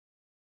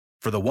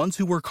For the ones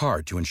who work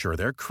hard to ensure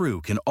their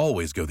crew can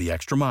always go the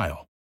extra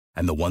mile,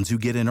 and the ones who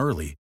get in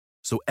early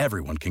so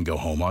everyone can go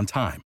home on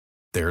time,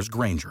 there's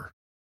Grainger,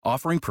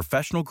 offering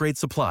professional-grade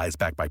supplies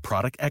backed by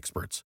product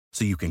experts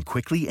so you can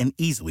quickly and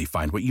easily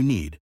find what you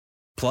need.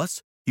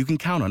 Plus, you can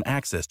count on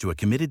access to a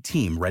committed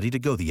team ready to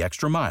go the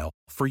extra mile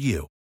for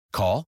you.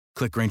 Call,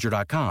 click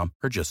Grainger.com,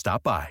 or just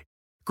stop by.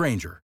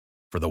 Grainger,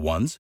 for the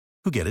ones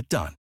who get it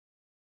done.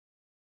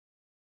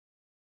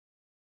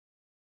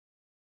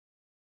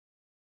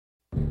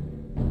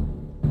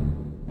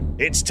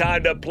 It's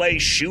time to play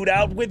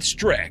Shootout with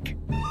Strick.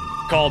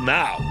 Call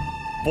now,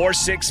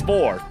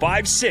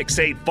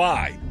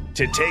 464-5685,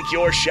 to take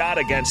your shot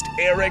against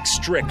Eric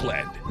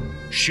Strickland.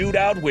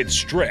 Shootout with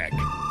Strick.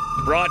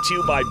 Brought to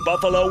you by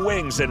Buffalo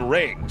Wings and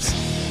Rings.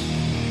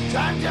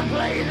 Time to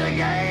play the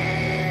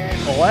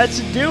game! Let's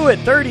do it.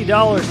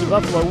 $30 to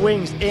Buffalo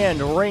Wings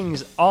and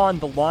Rings on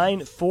the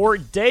line for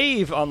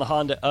Dave on the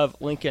Honda of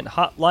Lincoln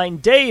Hotline.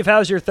 Dave,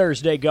 how's your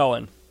Thursday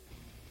going?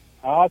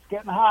 Oh, it's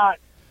getting hot.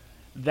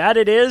 That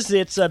it is.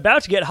 It's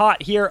about to get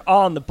hot here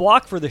on the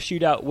block for the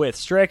Shootout with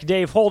Strick.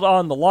 Dave, hold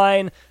on the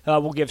line.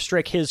 We'll give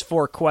Strick his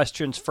 4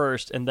 questions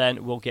first, and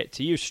then we'll get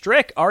to you.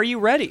 Strick, are you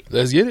ready?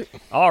 Let's get it.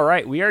 All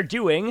right, we are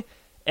doing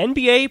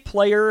NBA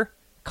player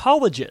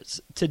colleges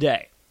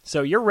today.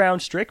 So your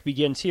round, Strick,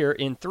 begins here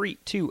in 3,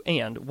 2,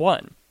 and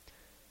 1.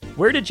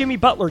 Where did Jimmy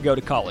Butler go to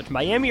college,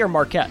 Miami or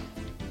Marquette?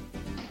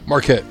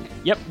 Marquette.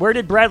 Yep. Where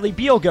did Bradley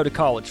Beal go to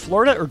college,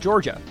 Florida or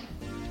Georgia?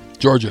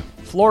 Georgia.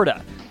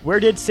 Florida. Where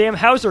did Sam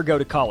Hauser go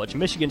to college,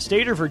 Michigan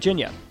State or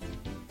Virginia?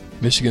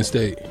 Michigan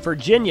State.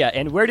 Virginia.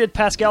 And where did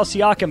Pascal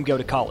Siakam go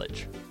to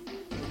college?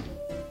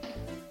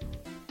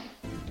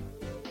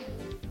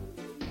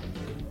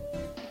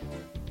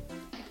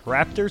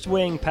 Raptors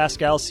wing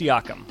Pascal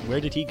Siakam. Where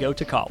did he go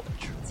to college?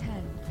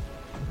 10,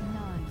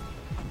 9,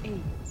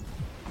 8,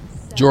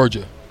 7,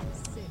 Georgia.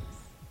 6.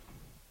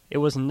 It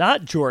was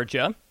not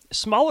Georgia.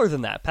 Smaller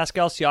than that.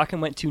 Pascal Siakam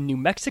went to New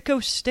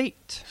Mexico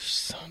State.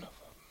 Son of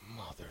a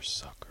mother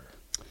sucker.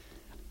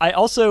 I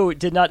also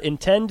did not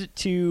intend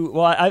to...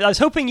 Well, I was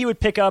hoping you would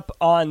pick up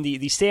on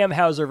the Sam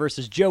Hauser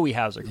versus Joey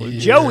Hauser clue.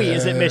 Joey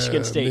is at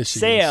Michigan State.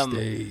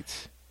 Sam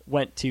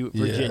went to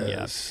Virginia.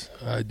 Yes,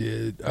 I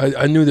did.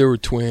 I knew they were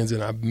twins,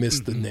 and I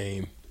missed the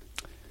name.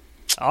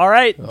 All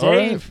right,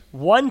 Dave.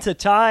 1 to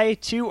tie,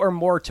 2 or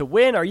more to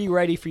win. Are you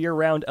ready for your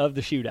round of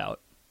the Shootout?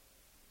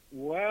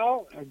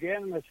 Well,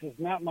 again, this is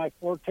not my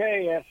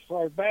forte as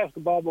far as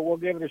basketball, but we'll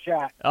give it a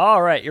shot.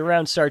 All right, your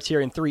round starts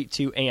here in 3,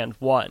 2, and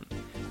 1.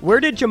 Where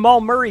did Jamal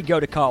Murray go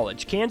to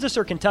college, Kansas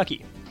or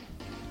Kentucky?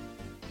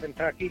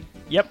 Kentucky.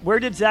 Yep. Where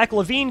did Zach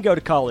LaVine go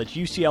to college,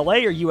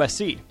 UCLA or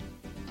USC?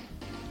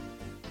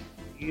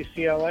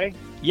 UCLA.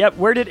 Yep.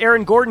 Where did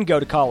Aaron Gordon go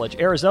to college,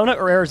 Arizona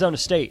or Arizona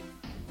State?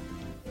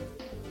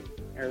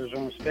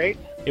 Arizona State.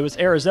 It was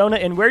Arizona.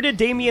 And where did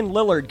Damian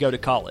Lillard go to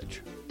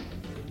college?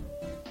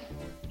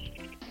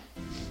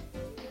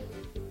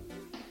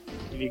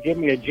 Can you give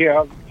me a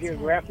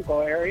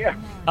geographical area?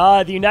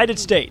 The United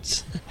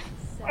States.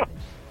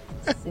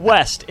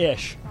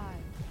 West-ish.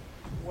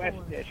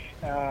 West-ish.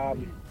 2,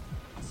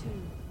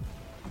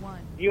 1.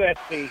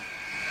 USC.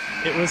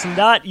 It was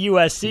not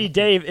USC,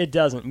 Dave. It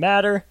doesn't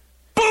matter.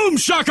 Boom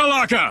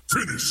shakalaka!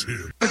 Finish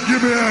him.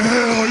 Give me a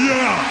hell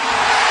yeah!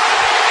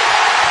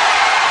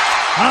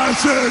 I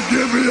said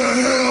give me a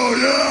hell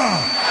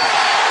yeah!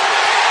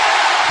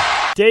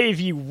 Dave,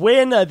 you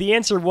win. The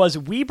answer was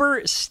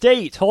Weber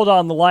State. Hold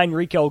on the line.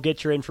 Rico will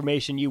get your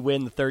information. You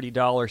win the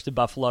 $30 to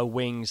Buffalo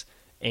Wings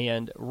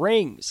and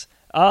Rings.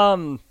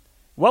 Well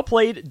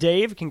played,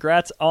 Dave.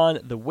 Congrats on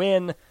the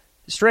win.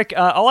 Strick,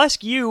 I'll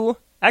ask you.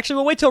 Actually,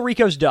 we'll wait till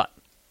Rico's done.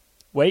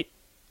 Wait.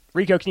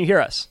 Rico, can you hear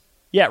us?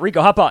 Yeah,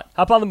 Rico, hop on.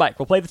 Hop on the mic.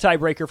 We'll play the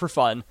tiebreaker for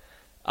fun.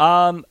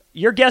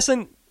 You're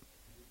guessing.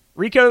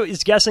 Rico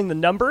is guessing the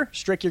number.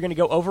 Strick, you're going to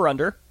go over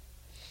under.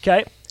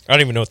 Okay. I don't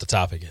even know what the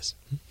topic is.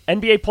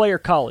 NBA player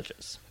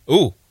colleges.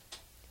 Ooh.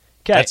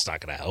 Okay. That's not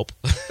going to help.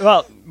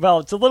 well,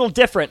 it's a little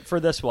different for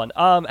this one.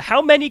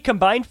 How many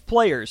combined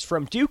players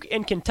from Duke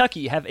and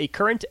Kentucky have a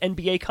current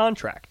NBA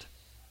contract?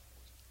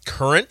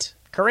 Current?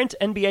 Current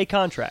NBA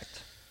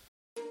contract.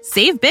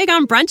 Save big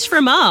on brunch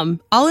for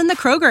mom, all in the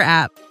Kroger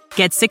app.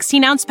 Get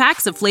 16-ounce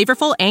packs of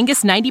flavorful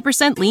Angus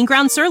 90% lean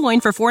ground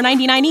sirloin for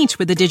 $4.99 each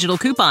with a digital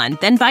coupon.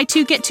 Then buy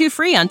 2, get 2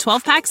 free on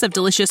 12 packs of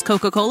delicious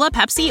Coca-Cola,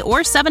 Pepsi, or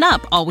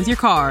 7-Up, all with your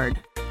card.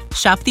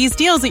 Shop these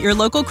deals at your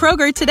local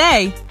Kroger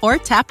today, or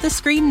tap the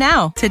screen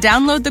now to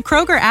download the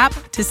Kroger app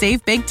to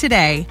save big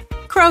today.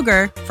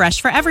 Kroger,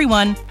 fresh for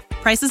everyone.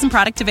 Prices and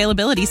product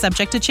availability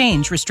subject to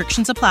change.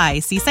 Restrictions apply.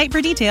 See site for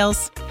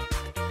details.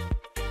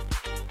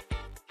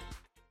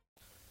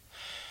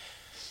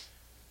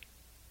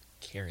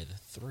 Carry the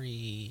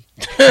 3.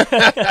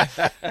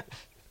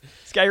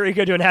 This guy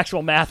Rico doing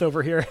actual math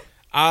over here.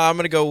 I'm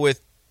going to go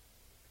with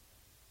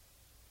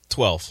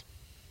 12.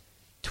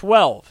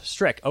 12.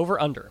 Strick, over,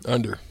 under?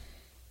 Under.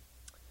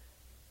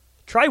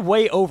 Try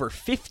way over.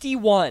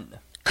 51.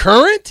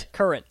 Current?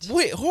 Current.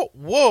 Wait, whoa,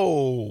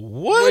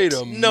 what? Wait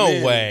a no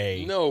minute.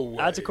 way. No way.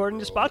 That's according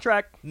to Spot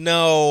Track.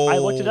 No. I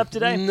looked it up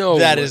today. No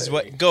That way. is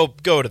what. Go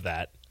to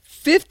that.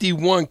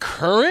 51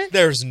 current?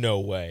 There's no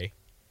way.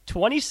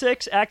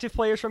 26 active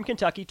players from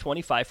Kentucky,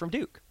 25 from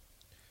Duke.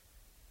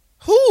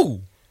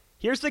 Who?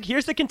 Here's the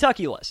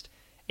Kentucky list.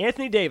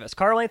 Anthony Davis,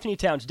 Karl Anthony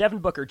Towns, Devin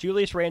Booker,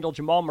 Julius Randle,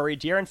 Jamal Murray,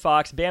 De'Aaron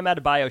Fox, Bam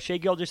Adebayo, Shai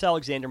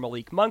Gilgeous-Alexander,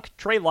 Malik Monk,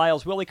 Trey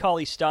Lyles, Willie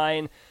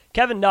Cauley-Stein,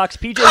 Kevin Knox,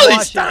 PJ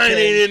Washington. Stein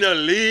ain't in the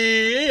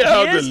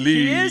league.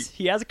 He is.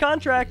 He has a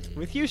contract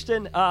with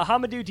Houston.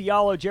 Hamidou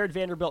Diallo, Jared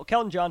Vanderbilt,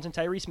 Keldon Johnson,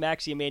 Tyrese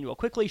Maxey, Emmanuel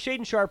Quickley,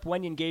 Shaedon Sharpe,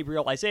 Wenyen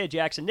Gabriel, Isaiah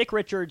Jackson, Nick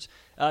Richards,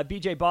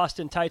 BJ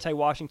Boston, Ty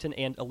Washington,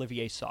 and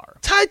Olivier Sarr.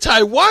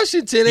 Ty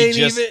Washington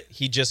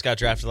He just got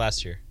drafted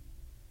last year.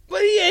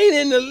 But he ain't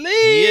in the league.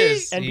 He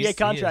is. NBA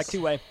contract,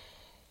 two-way.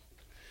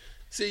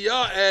 See,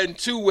 y'all adding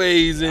two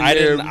ways in I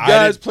there. didn't- You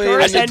guys playing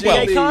First in the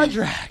NBA league.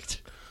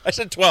 contract. I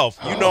said 12.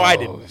 You know I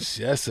didn't.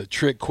 That's a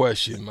trick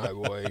question, my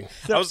boy.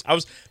 I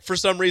was for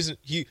some reason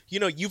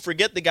you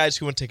forget the guys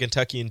who went to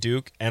Kentucky and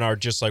Duke and are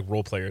just like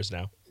role players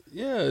now.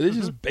 Yeah, they're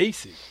just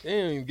basic.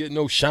 They don't even get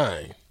no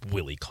shine.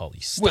 Willie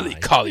Cauley-Stein. Willie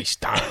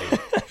Cauley-Stein.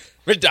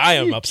 I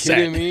am You upset.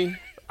 kidding me?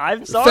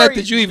 I'm The sorry. fact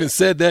that you even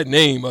said that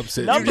name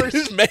upset Numbers.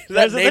 me. That Those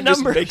are the name just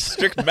numbers. makes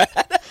Strick mad.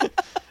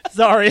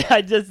 Sorry,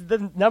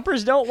 the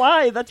numbers don't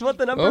lie. That's what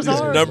the numbers Okay.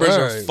 are. Numbers All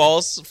are right.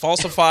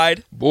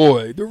 falsified.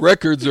 Boy, the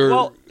records are.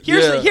 Well,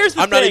 here's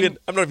the I'm thing.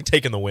 not even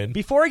taking the win.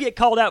 Before I get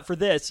called out for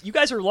this, you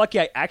guys are lucky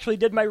I actually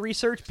did my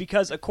research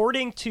because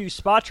according to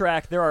Spot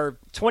Track, there are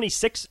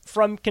 26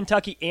 from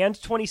Kentucky and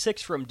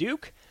 26 from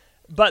Duke,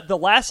 but the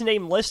last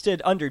name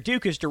listed under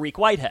Duke is Dariq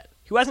Whitehead,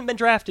 who hasn't been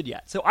drafted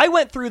yet. So I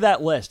went through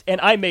that list, and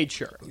I made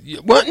sure.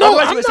 Well, no,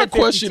 Otherwise you I'm would've said not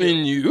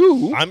questioning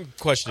you. I'm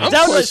questioning. I'm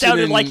Sounded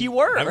questioning- like you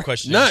were. I'm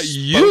questioning. Not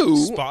you.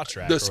 Spot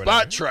Track. The or Spot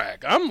whatever.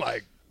 Track. I'm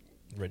like,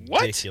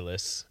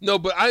 Ridiculous. no,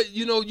 but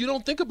you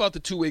don't think about the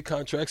two-way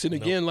contracts. And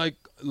again, like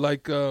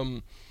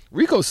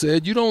Rico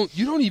said, you don't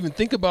even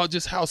think about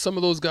just how some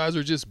of those guys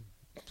are just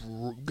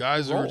who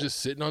are just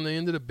sitting on the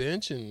end of the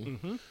bench,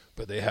 and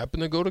but they happen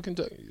to go to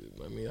Kentucky.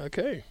 I mean,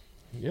 okay.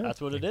 Yeah,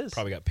 That's what it is.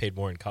 Probably got paid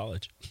more in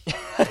college.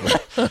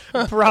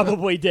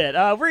 Probably did.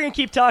 We're going to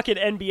keep talking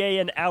NBA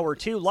in hour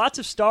two. Lots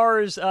of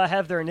stars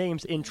have their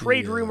names in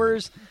trade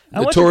rumors.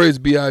 Notorious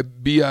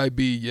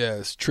B.I.B.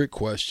 Yes, trick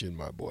question,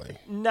 my boy.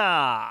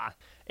 Nah.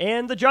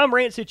 And the John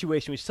Morant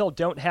situation, we still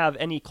don't have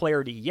any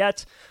clarity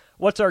yet.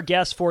 What's our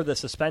guess for the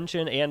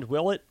suspension, and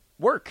will it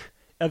work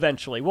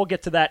eventually? We'll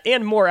get to that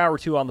and more hour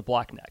two on the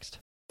block next.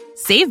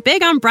 Save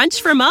big on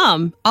brunch for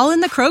mom, all in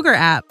the Kroger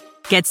app.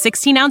 Get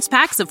 16-ounce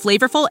packs of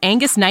flavorful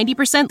Angus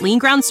 90% lean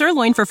ground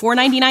sirloin for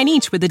 $4.99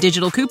 each with a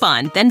digital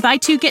coupon. Then buy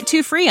 2, get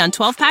 2 free on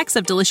 12 packs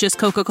of delicious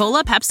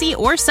Coca-Cola, Pepsi,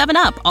 or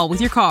 7-Up, all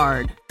with your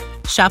card.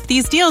 Shop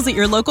these deals at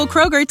your local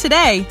Kroger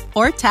today,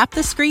 or tap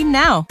the screen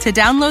now to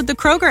download the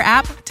Kroger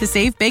app to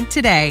save big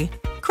today.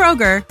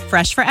 Kroger,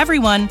 fresh for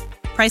everyone.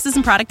 Prices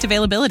and product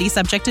availability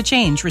subject to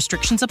change.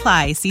 Restrictions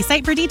apply. See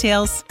site for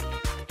details.